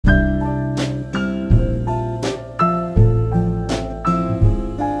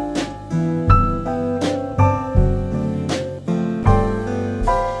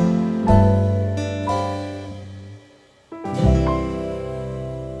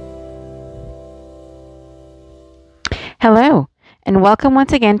Hello, and welcome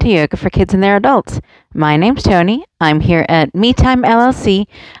once again to Yoga for Kids and Their Adults. My name's Tony. I'm here at Me Time LLC,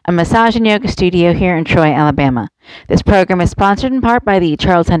 a massage and yoga studio here in Troy, Alabama. This program is sponsored in part by the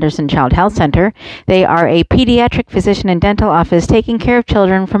Charles Henderson Child Health Center. They are a pediatric physician and dental office taking care of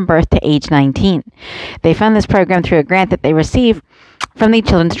children from birth to age 19. They fund this program through a grant that they receive from the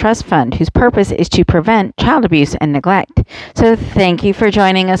Children's Trust Fund, whose purpose is to prevent child abuse and neglect. So thank you for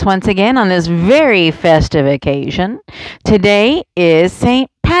joining us once again on this very festive occasion. Today is St.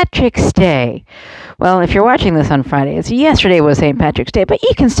 Patrick's Day. Well, if you're watching this on Friday, yesterday was St. Patrick's Day, but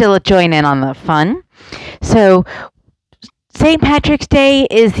you can still join in on the fun. So St. Patrick's Day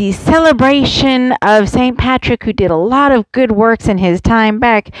is the celebration of St. Patrick, who did a lot of good works in his time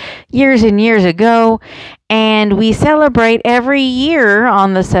back years and years ago. And we celebrate every year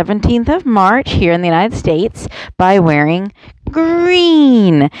on the 17th of March here in the United States by wearing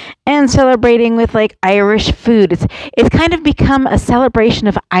green and celebrating with like Irish food. It's kind of become a celebration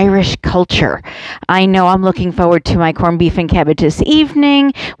of Irish culture. I know I'm looking forward to my corned beef and cabbage this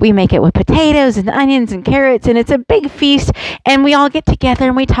evening. We make it with potatoes and onions and carrots, and it's a big feast, and we all get together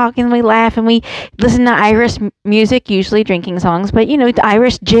and we talk and we laugh and we listen to Irish music, usually drinking songs, but the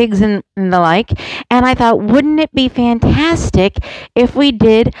Irish jigs and the like. And I thought, wouldn't it be fantastic if we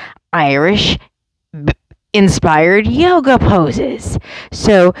did Irish inspired yoga poses?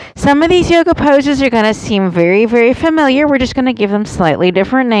 So some of these yoga poses are going to seem very, very familiar. We're just going to give them slightly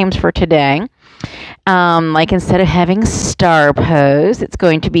different names for today. Like instead of having star pose, it's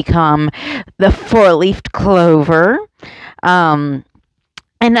going to become the four-leafed clover. And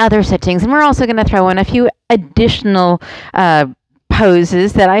other such things. And we're also going to throw in a few additional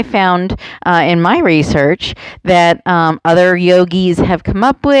poses that I found in my research that other yogis have come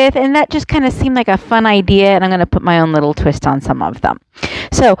up with, and that just kind of seemed like a fun idea, and I'm going to put my own little twist on some of them.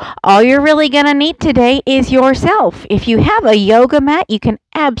 So all you're really going to need today is yourself. If you have a yoga mat, you can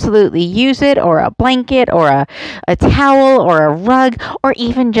absolutely use it, or a blanket, or a towel, or a rug, or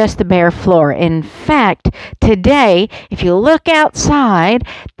even just the bare floor. In fact, today, if you look outside,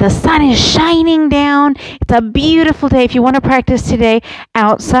 the sun is shining down. It's a beautiful day. If you want to practice today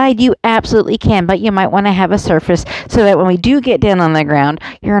outside, you absolutely can, but you might want to have a surface so that when we do get down on the ground,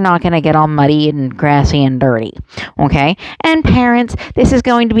 you're not going to get all muddy and grassy and dirty. Okay? And parents, this is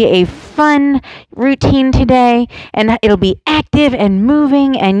going to be a fun routine today, and it'll be active and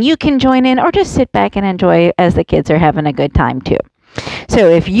moving, and you can join in or just sit back and enjoy as the kids are having a good time too. So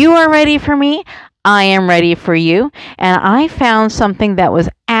if you are ready for me, I am ready for you, and I found something that was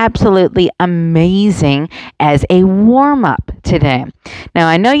absolutely amazing as a warm-up today. Now,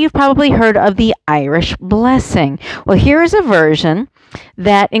 I know you've probably heard of the Irish blessing. Well, here is a version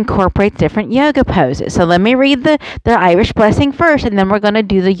that incorporates different yoga poses. So let me read the Irish blessing first, and then we're going to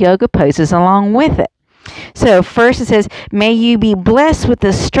do the yoga poses along with it. So first it says, "May you be blessed with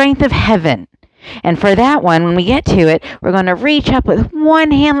the strength of heaven." And for that one, when we get to it, we're going to reach up with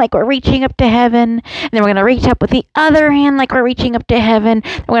one hand like we're reaching up to heaven. And then we're going to reach up with the other hand like we're reaching up to heaven.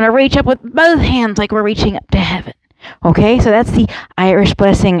 And we're going to reach up with both hands like we're reaching up to heaven. Okay, so that's the Irish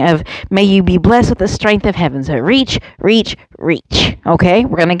blessing of "May you be blessed with the strength of heaven." So reach, reach, reach. Okay,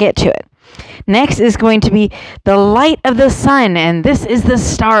 we're going to get to it. Next is going to be the light of the sun, and this is the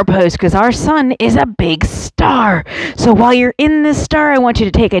star pose because our sun is a big star. So while you're in this star, I want you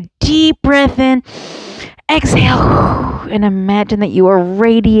to take a deep breath in, exhale, and imagine that you are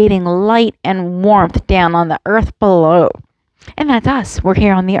radiating light and warmth down on the earth below. And that's us. We're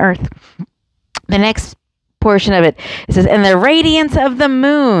here on the earth. The next portion of it says, "and the radiance of the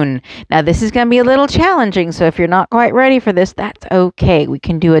moon." Now this is going to be a little challenging, so if you're not quite ready for this, that's okay. We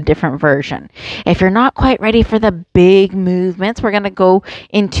can do a different version. If you're not quite ready for the big movements, we're going to go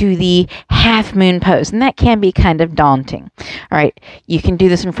into the half moon pose, and that can be kind of daunting. All right, you can do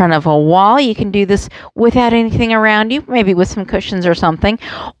this in front of a wall. You can do this without anything around you, maybe with some cushions or something,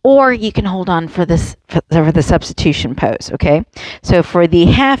 or you can hold on for this for the substitution pose. Okay, so for the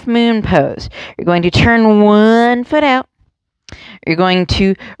half moon pose, you're going to turn one foot out. You're going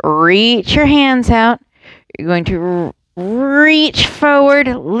to reach your hands out. You're going to reach forward,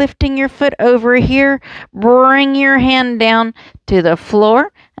 lifting your foot over here. Bring your hand down to the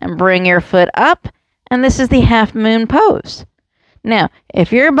floor and bring your foot up. And this is the half moon pose. Now,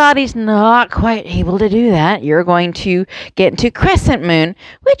 if your body's not quite able to do that, you're going to get into crescent moon,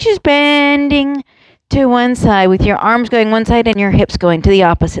 which is bending to one side with your arms going one side and your hips going to the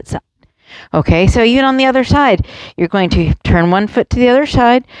opposite side. Okay, so even on the other side, you're going to turn one foot to the other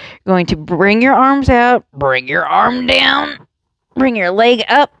side. You're going to bring your arms out, bring your arm down, bring your leg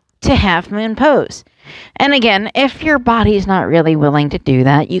up to half moon pose. And again, if your body's not really willing to do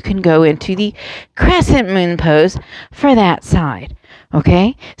that, you can go into the crescent moon pose for that side.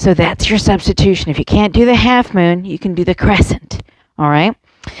 Okay? So that's your substitution. If you can't do the half moon, you can do the crescent. All right?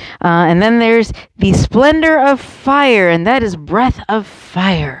 And then there's the splendor of fire, and that is breath of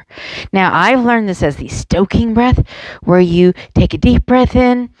fire. Now, I've learned this as the stoking breath, where you take a deep breath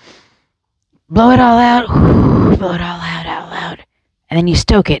in, blow it all out, blow it all out loud, and then you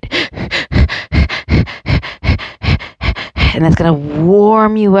stoke it. And that's going to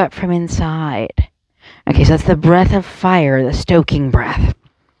warm you up from inside. Okay, so that's the breath of fire, the stoking breath.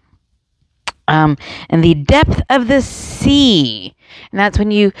 And the depth of the sea. And that's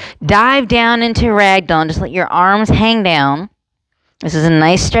when you dive down into ragdoll and just let your arms hang down. This is a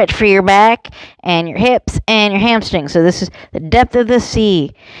nice stretch for your back and your hips and your hamstrings. So this is the depth of the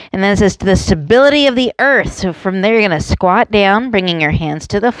sea. And then it says the stability of the earth. So from there, you're going to squat down, bringing your hands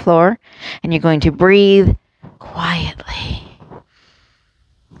to the floor. And you're going to breathe quietly.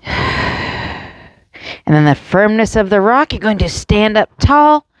 And then the firmness of the rock, you're going to stand up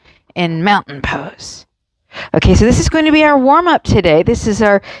tall in mountain pose. Okay, so this is going to be our warm-up today. This is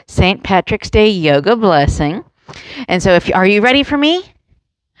our St. Patrick's Day yoga blessing. And so are you ready for me?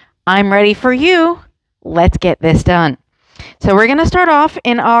 I'm ready for you. Let's get this done. So we're going to start off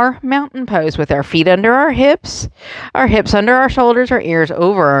in our mountain pose with our feet under our hips under our shoulders, our ears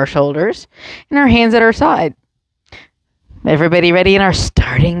over our shoulders, and our hands at our side. Everybody ready in our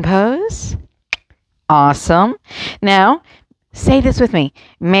starting pose? Awesome. Now, say this with me.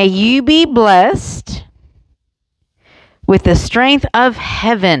 May you be blessed with the strength of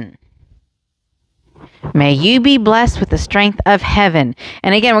heaven. May you be blessed with the strength of heaven.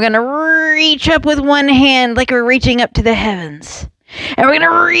 And again, we're going to reach up with one hand like we're reaching up to the heavens. And we're going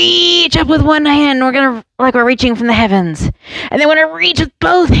to reach up with one hand like we're reaching from the heavens. And then we're going to reach with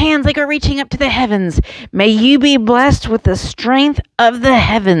both hands like we're reaching up to the heavens. May you be blessed with the strength of the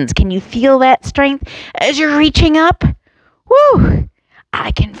heavens. Can you feel that strength as you're reaching up? Woo!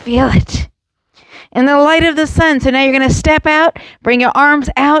 I can feel it. In the light of the sun. So now you're going to step out, bring your arms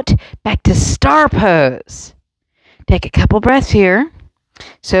out, back to star pose. Take a couple breaths here.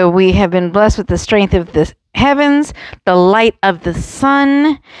 So we have been blessed with the strength of the heavens, the light of the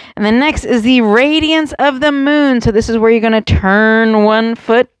sun, and the next is the radiance of the moon. So this is where you're going to turn one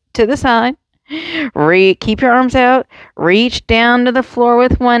foot to the side. Keep your arms out. Reach down to the floor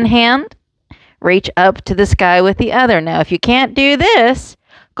with one hand. Reach up to the sky with the other. Now, if you can't do this,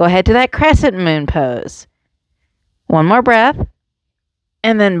 go ahead to that crescent moon pose. One more breath.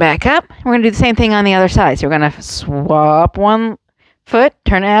 And then back up. We're going to do the same thing on the other side. So we're going to swap one foot,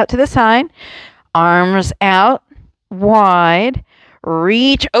 turn it out to the side. Arms out wide.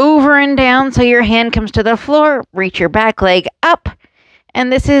 Reach over and down so your hand comes to the floor. Reach your back leg up.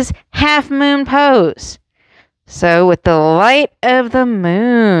 And this is half moon pose. So with the light of the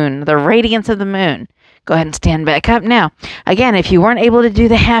moon, the radiance of the moon, go ahead and stand back up. Now, again, if you weren't able to do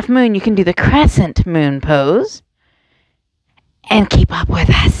the half moon, you can do the crescent moon pose and keep up with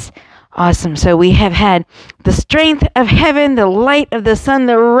us. Awesome. So we have had the strength of heaven, the light of the sun,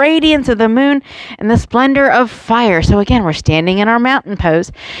 the radiance of the moon, and the splendor of fire. So again, we're standing in our mountain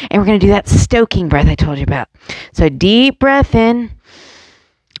pose, and we're going to do that stoking breath I told you about. So deep breath in,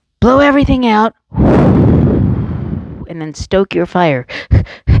 blow everything out, and then stoke your fire.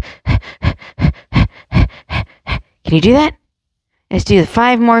 Can you do that? Let's do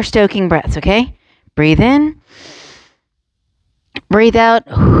 5 more stoking breaths, okay? Breathe in, breathe out,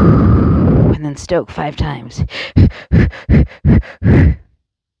 and then stoke 5 times.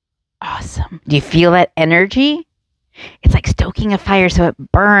 Awesome. Do you feel that energy? It's like stoking a fire so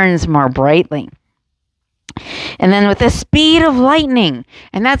it burns more brightly. And then with the speed of lightning,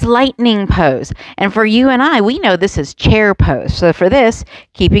 and that's lightning pose. And for you and I, we know this is chair pose. So for this,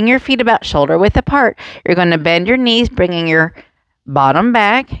 keeping your feet about shoulder width apart, you're going to bend your knees, bringing your bottom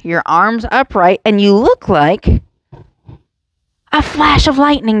back, your arms upright, and you look like a flash of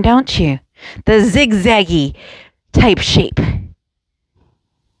lightning, don't you? The zigzaggy type shape.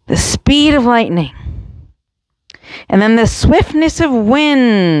 The speed of lightning. And then the swiftness of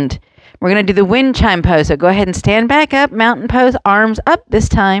wind. We're going to do the wind chime pose. So go ahead and stand back up, mountain pose, arms up this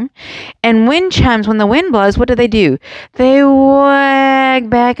time. And wind chimes, when the wind blows, what do? They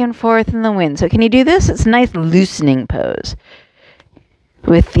wag back and forth in the wind. So can you do this? It's a nice loosening pose.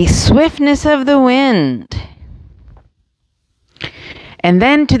 With the swiftness of the wind. And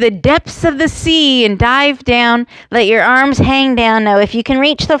then to the depths of the sea and dive down. Let your arms hang down. Now, if you can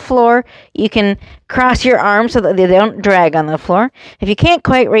reach the floor, you can cross your arms so that they don't drag on the floor. If you can't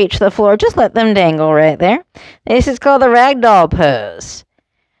quite reach the floor, just let them dangle right there. This is called the ragdoll pose.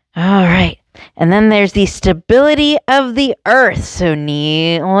 All right. And then there's the stability of the earth. So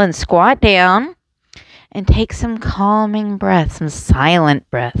kneel and squat down and take some calming breaths, some silent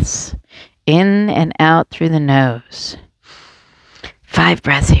breaths, in and out through the nose. 5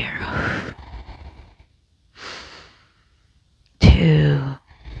 breaths here. 2,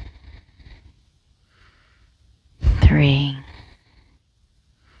 3,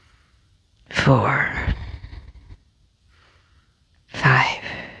 4, 5.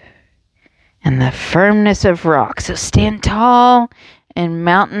 And the firmness of rock. So stand tall in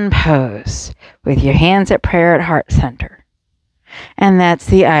mountain pose with your hands at prayer at heart center. And that's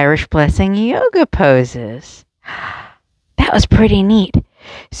the Irish blessing yoga poses. That was pretty neat.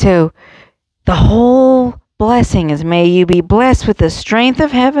 So the whole blessing is, may you be blessed with the strength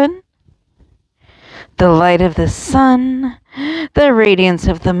of heaven, the light of the sun, the radiance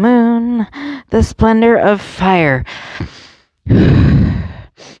of the moon, the splendor of fire.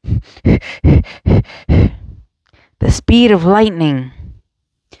 The speed of lightning,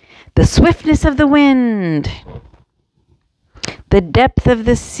 the swiftness of the wind, the depth of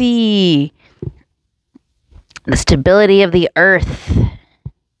the sea, the stability of the earth,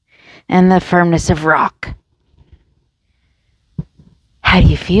 and the firmness of rock. How do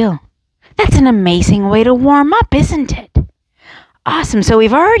you feel? That's an amazing way to warm up, isn't it? Awesome. So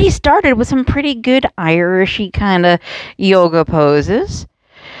we've already started with some pretty good Irishy kind of yoga poses.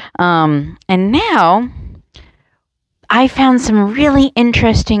 And now I found some really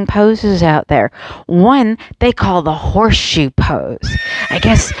interesting poses out there. One they call the horseshoe pose. I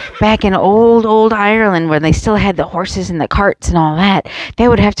guess back in old Ireland, where they still had the horses in the carts and all that, they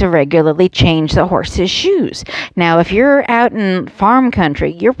would have to regularly change the horses' shoes. Now, if you're out in farm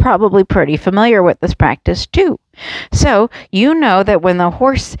country, you're probably pretty familiar with this practice too. So you know that when the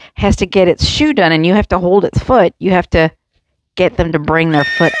horse has to get its shoe done and you have to hold its foot, you have to get them to bring their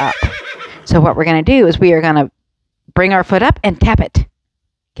foot up. So what we're going to do is we are going to bring our foot up and tap it.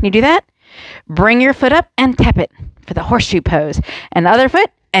 Can you do that? Bring your foot up and tap it for the horseshoe pose. And the other foot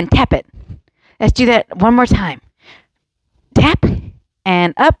and tap it. Let's do that one more time. Tap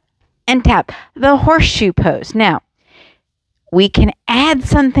and up and tap. The horseshoe pose. Now, we can add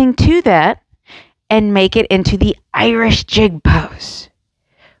something to that and make it into the Irish jig pose.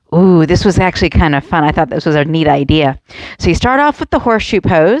 Ooh, this was actually kind of fun. I thought this was a neat idea. So you start off with the horseshoe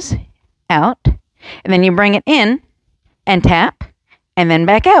pose, out, and then you bring it in and tap, and then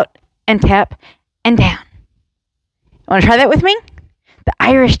back out and tap and down. Want to try that with me? The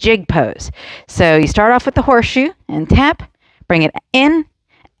Irish jig pose. So you start off with the horseshoe and tap, bring it in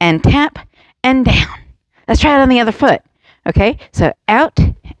and tap and down. Let's try it on the other foot. Okay, so out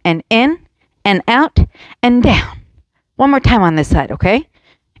and in and out and down. One more time on this side, okay?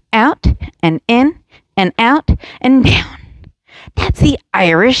 Out and in and out and down. That's the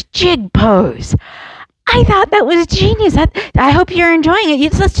Irish jig pose. I thought that was genius. I hope you're enjoying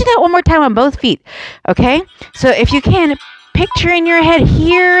it. Let's do that one more time on both feet, okay? So if you can, picture in your head,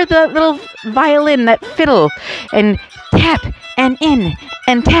 hear the little violin, that fiddle, and tap and in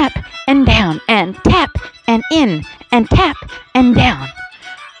and tap and down and tap and in and tap and down.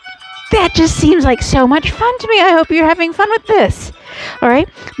 That just seems like so much fun to me. I hope you're having fun with this. All right.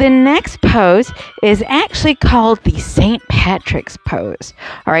 The next pose is actually called the St. Patrick's pose.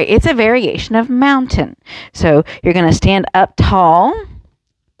 All right. It's a variation of mountain. So you're going to stand up tall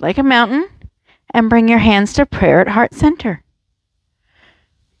like a mountain and bring your hands to prayer at heart center.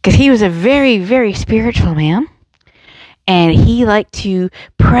 Because he was a very, very spiritual man. And he liked to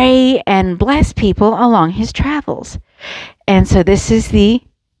pray and bless people along his travels. And so this is the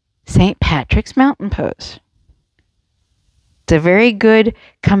St. Patrick's mountain pose. It's a very good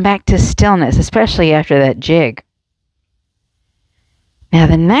come back to stillness, especially after that jig. Now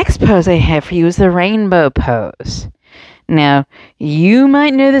the next pose I have for you is the rainbow pose. Now, you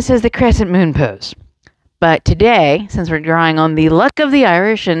might know this as the crescent moon pose. But today, since we're drawing on the luck of the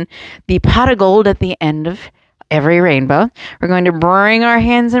Irish and the pot of gold at the end of every rainbow, we're going to bring our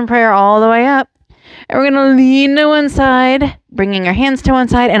hands in prayer all the way up. And we're going to lean to one side, bringing our hands to one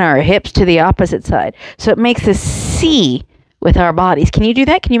side and our hips to the opposite side. So it makes a C with our bodies. Can you do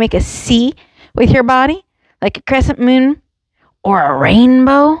that? Can you make a C with your body? Like a crescent moon or a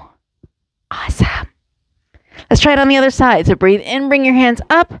rainbow? Awesome. Let's try it on the other side. So breathe in, bring your hands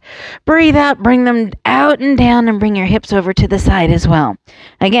up. Breathe out, bring them out and down, and bring your hips over to the side as well.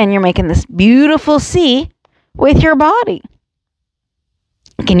 Again, you're making this beautiful C with your body.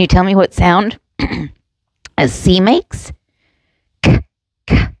 Can you tell me what sound a C makes? K,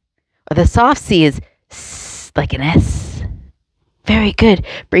 k. Or the soft C is S, like an S. Very good.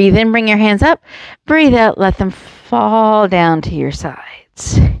 Breathe in, bring your hands up. Breathe out, let them fall down to your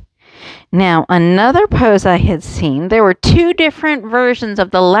sides. Now, another pose I had seen, there were two different versions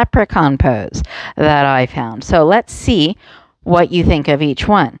of the leprechaun pose that I found. So let's see what you think of each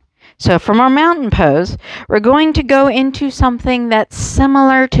one. So from our mountain pose, we're going to go into something that's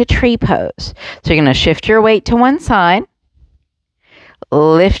similar to tree pose. So you're going to shift your weight to one side,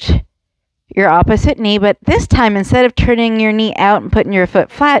 lift your opposite knee, but this time instead of turning your knee out and putting your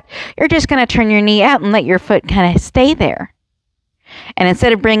foot flat, you're just going to turn your knee out and let your foot kind of stay there. And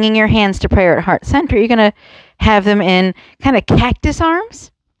instead of bringing your hands to prayer at heart center, you're going to have them in kind of cactus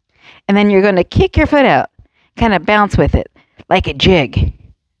arms, and then you're going to kick your foot out, kind of bounce with it like a jig.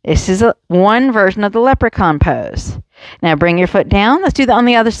 This is one version of the leprechaun pose. Now bring your foot down. Let's do that on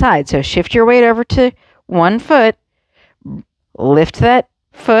the other side. So shift your weight over to one foot, lift that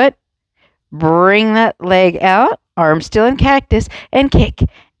foot, bring that leg out, arm still in cactus, and kick,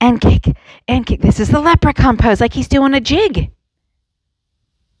 and kick, and kick. This is the leprechaun pose, like he's doing a jig.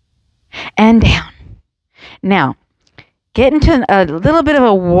 And down. Now, get into a little bit of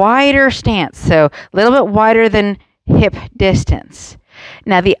a wider stance, so a little bit wider than hip distance.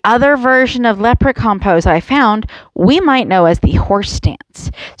 Now, the other version of leprechaun pose I found, we might know as the horse stance.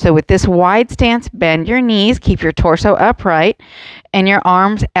 So with this wide stance, bend your knees, keep your torso upright, and your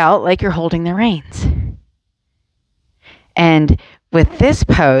arms out like you're holding the reins. And with this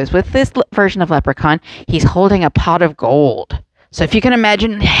pose, with this version of leprechaun, he's holding a pot of gold. So if you can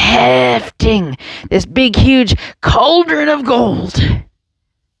imagine hefting this big, huge cauldron of gold,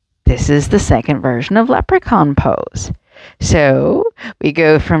 this is the second version of leprechaun pose. So we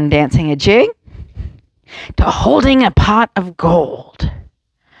go from dancing a jig to holding a pot of gold.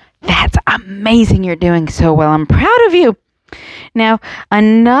 That's amazing. You're doing so well. I'm proud of you. Now,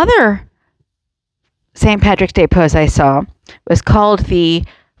 another St. Patrick's Day pose I saw was called the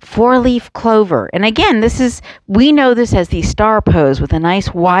four-leaf clover. And again, we know this as the star pose with a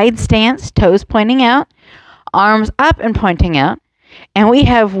nice wide stance, toes pointing out, arms up and pointing out. And we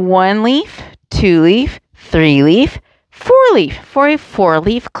have one leaf, two leaf, three leaf, four leaf for a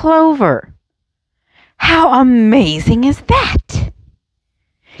four-leaf clover. How amazing is that?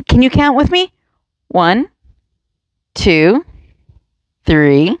 Can you count with me? 1, 2,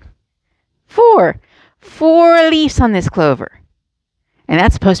 3, 4. 4 leaves on this clover. And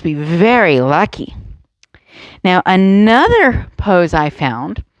that's supposed to be very lucky. Now, another pose I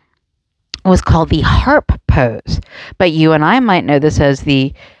found was called the harp pose. But you and I might know this as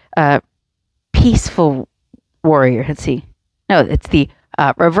the peaceful warrior. Let's see. No, it's the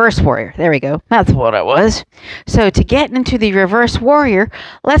reverse warrior. There we go. That's what it was. So to get into the reverse warrior,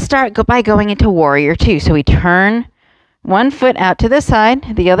 let's start by going into warrior 2. So we turn one foot out to the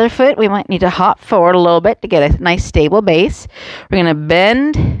side. The other foot, we might need to hop forward a little bit to get a nice stable base. We're going to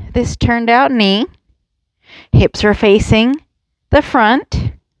bend this turned out knee. Hips are facing the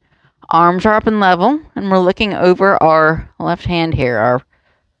front. Arms are up and level. And we're looking over our left hand here, our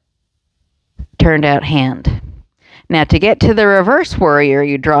turned out hand. Now to get to the reverse warrior,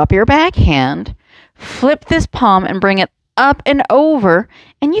 you drop your back hand, flip this palm and bring it up and over,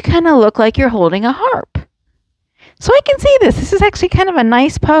 and you kind of look like you're holding a harp. So I can see this. This is actually kind of a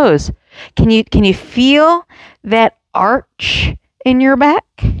nice pose. Can you feel that arch in your back?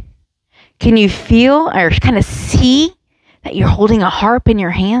 Can you feel or kind of see that you're holding a harp in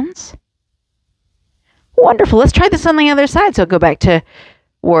your hands? Wonderful. Let's try this on the other side. So go back to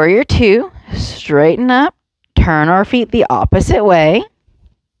warrior 2, straighten up, turn our feet the opposite way,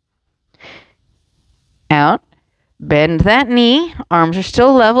 out, bend that knee, arms are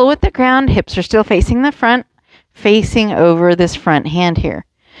still level with the ground, hips are still facing the front, facing over this front hand here.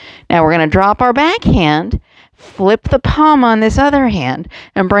 Now we're going to drop our back hand, flip the palm on this other hand,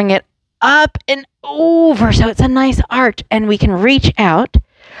 and bring it up and over so it's a nice arch, and we can reach out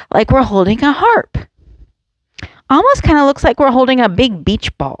like we're holding a harp. Almost kind of looks like we're holding a big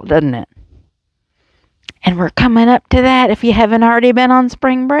beach ball, doesn't it? And we're coming up to that if you haven't already been on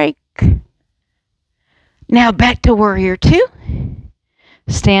spring break. Now back to warrior 2.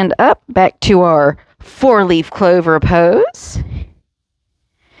 Stand up, back to our 4-leaf clover pose.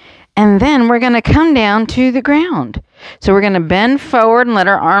 And then we're going to come down to the ground. So we're going to bend forward and let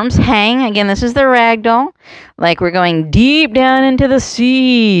our arms hang. Again, this is the ragdoll, like we're going deep down into the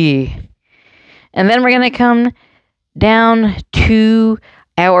sea. And then we're going to come down to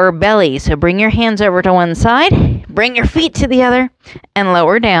our belly. So bring your hands over to one side, bring your feet to the other, and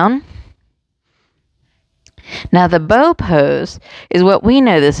lower down. Now the bow pose is what we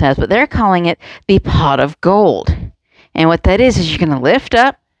know this as, but they're calling it the pot of gold. And what that is you're going to lift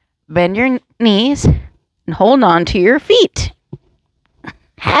up, bend your knees, and hold on to your feet.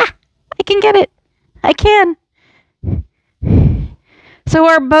 Ha! I can get it. I can. So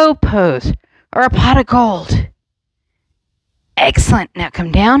our bow pose, or a pot of gold. Excellent. Now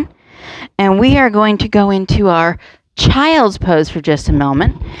come down, and we are going to go into our child's pose for just a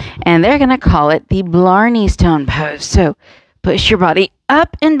moment, and they're going to call it the Blarney Stone pose. So push your body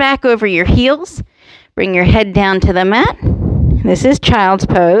up and back over your heels. Bring your head down to the mat. This is child's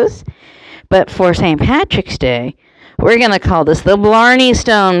pose, but for St. Patrick's Day, we're going to call this the Blarney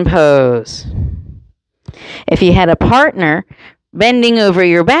Stone pose. If you had a partner bending over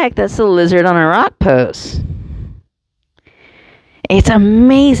your back, that's the lizard on a rock pose. It's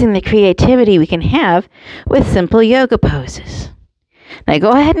amazing the creativity we can have with simple yoga poses. Now go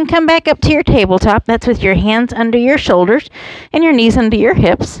ahead and come back up to your tabletop. That's with your hands under your shoulders and your knees under your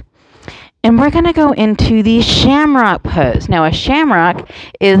hips. And we're going to go into the shamrock pose. Now a shamrock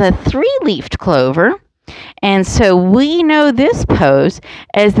is a three-leafed clover. And so we know this pose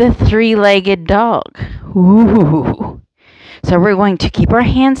as the three-legged dog. Ooh. So we're going to keep our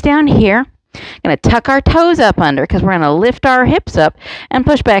hands down here. Going to tuck our toes up under because we're going to lift our hips up and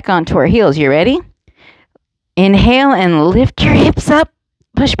push back onto our heels. You ready? Inhale and lift your hips up.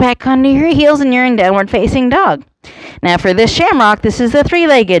 Push back onto your heels and you're in downward facing dog. Now for this shamrock, this is the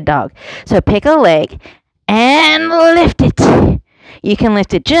three-legged dog. So pick a leg and lift it. You can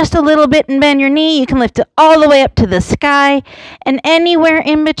lift it just a little bit and bend your knee. You can lift it all the way up to the sky and anywhere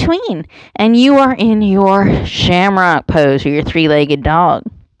in between. And you are in your shamrock pose or your three-legged dog.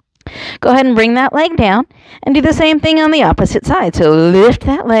 Go ahead and bring that leg down and do the same thing on the opposite side. So lift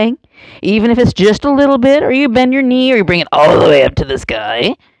that leg, even if it's just a little bit, or you bend your knee, or you bring it all the way up to the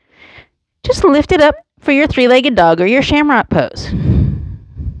sky. Just lift it up for your three-legged dog or your shamrock pose.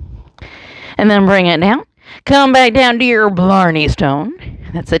 And then bring it down. Come back down to your Blarney Stone.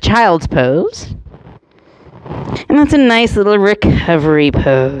 That's a child's pose. And that's a nice little recovery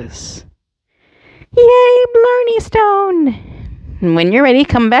pose. Yay, Blarney Stone! And when you're ready,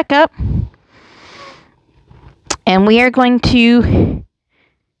 come back up. And we are going to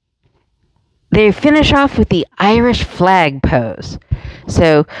finish off with the Irish flag pose.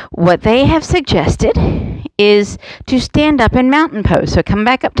 So what they have suggested is to stand up in mountain pose. So come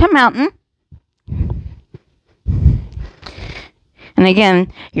back up to mountain. And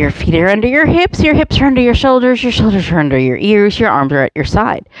again, your feet are under your hips are under your shoulders are under your ears, your arms are at your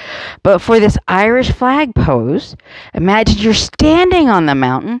side. But for this Irish flag pose, imagine you're standing on the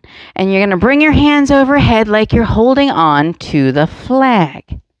mountain and you're going to bring your hands overhead like you're holding on to the flag,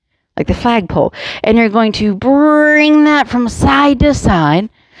 like the flagpole. And you're going to bring that from side to side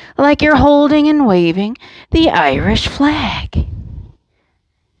like you're holding and waving the Irish flag.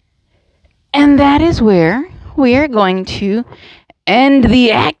 And that is where we are going to end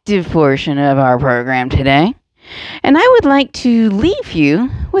the active portion of our program today. And I would like to leave you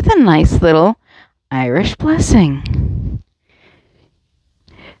with a nice little Irish blessing.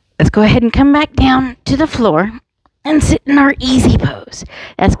 Let's go ahead and come back down to the floor and sit in our easy pose.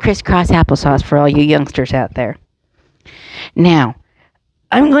 That's crisscross applesauce for all you youngsters out there. Now,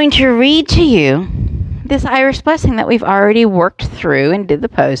 I'm going to read to you this Irish blessing that we've already worked through and did the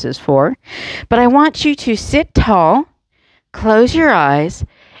poses for. But I want you to sit tall, close your eyes,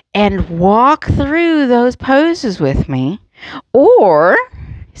 and walk through those poses with me, or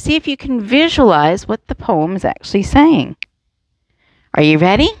see if you can visualize what the poem is actually saying. Are you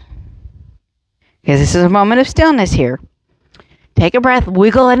ready? Because this is a moment of stillness here. Take a breath,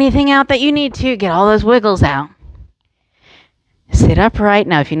 wiggle anything out that you need to, get all those wiggles out. Sit upright.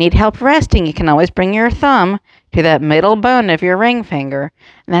 Now, if you need help resting, you can always bring your thumb to that middle bone of your ring finger,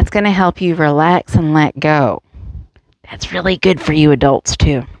 and that's going to help you relax and let go. That's really good for you adults,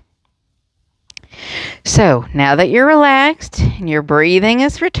 too. So, now that you're relaxed and your breathing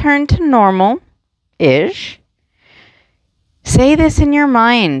is returned to normal-ish, say this in your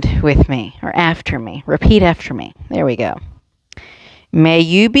mind with me, or after me. Repeat after me. There we go. May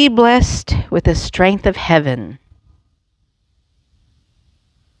you be blessed with the strength of heaven.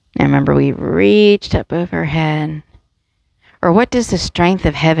 Now remember, we reached up overhead. Or what does the strength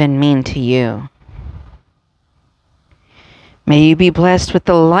of heaven mean to you? May you be blessed with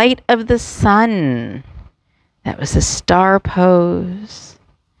the light of the sun. That was the star pose.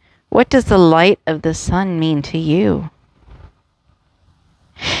 What does the light of the sun mean to you?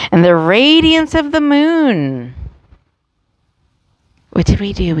 And the radiance of the moon. What did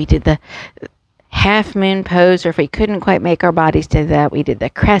we do? We did the half moon pose, or if we couldn't quite make our bodies do that, we did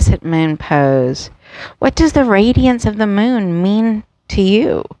the crescent moon pose. What does the radiance of the moon mean to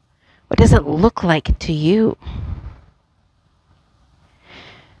you? What does it look like to you?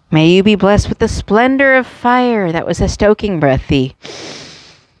 May you be blessed with the splendor of fire. That was a stoking breath, the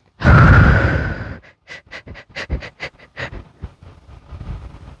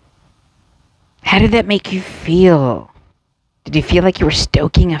How did that make you feel? Did you feel like you were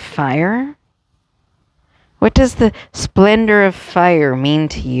stoking a fire? What does the splendor of fire mean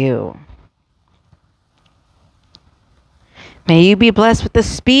to you? May you be blessed with the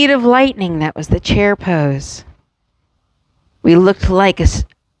speed of lightning. That was the chair pose. We looked like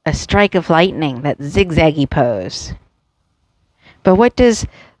a strike of lightning, that zigzaggy pose. But what does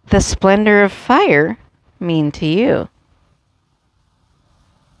the splendor of fire mean to you?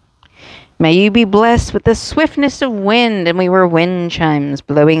 May you be blessed with the swiftness of wind, and we were wind chimes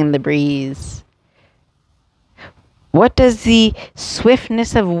blowing in the breeze. What does the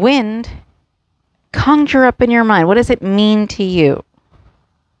swiftness of wind conjure up in your mind? What does it mean to you?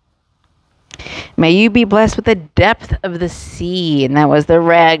 May you be blessed with the depth of the sea, and that was the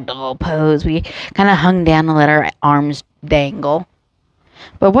ragdoll pose. We kind of hung down and let our arms dangle.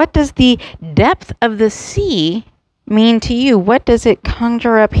 But what does the depth of the sea mean to you? What does it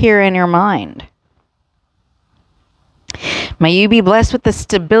conjure up here in your mind? May you be blessed with the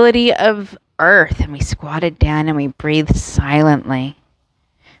stability of earth. And we squatted down and we breathed silently.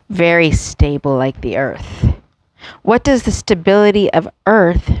 Very stable like the earth. What does the stability of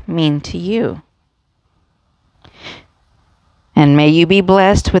earth mean to you? And may you be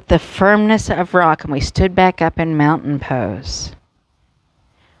blessed with the firmness of rock. And we stood back up in mountain pose.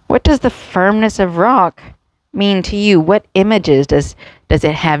 What does the firmness of rock mean to you? What images does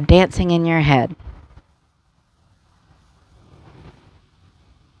it have dancing in your head?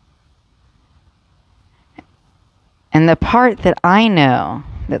 And the part that I know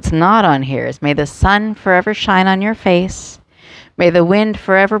that's not on here is, may the sun forever shine on your face, may the wind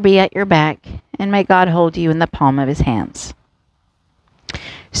forever be at your back, and may God hold you in the palm of his hands.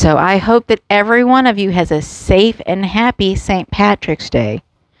 So I hope that every one of you has a safe and happy St. Patrick's Day,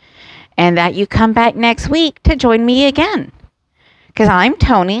 and that you come back next week to join me again. Because I'm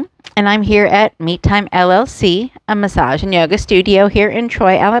Tony, and I'm here at Me Time LLC, a massage and yoga studio here in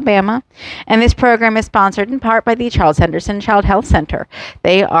Troy, Alabama. And this program is sponsored in part by the Charles Henderson Child Health Center.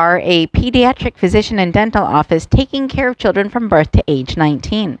 They are a pediatric physician and dental office taking care of children from birth to age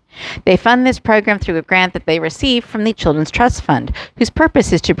 19. They fund this program through a grant that they receive from the Children's Trust Fund, whose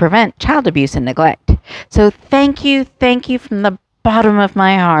purpose is to prevent child abuse and neglect. So thank you from the bottom of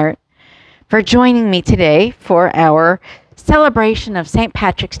my heart for joining me today for our celebration of St.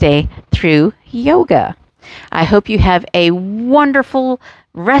 Patrick's Day through yoga. I hope you have a wonderful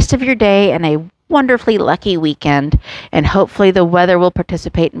rest of your day and a wonderfully lucky weekend, and hopefully the weather will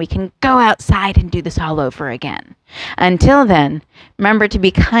participate and we can go outside and do this all over again. Until then, remember to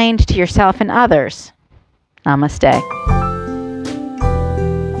be kind to yourself and others. Namaste.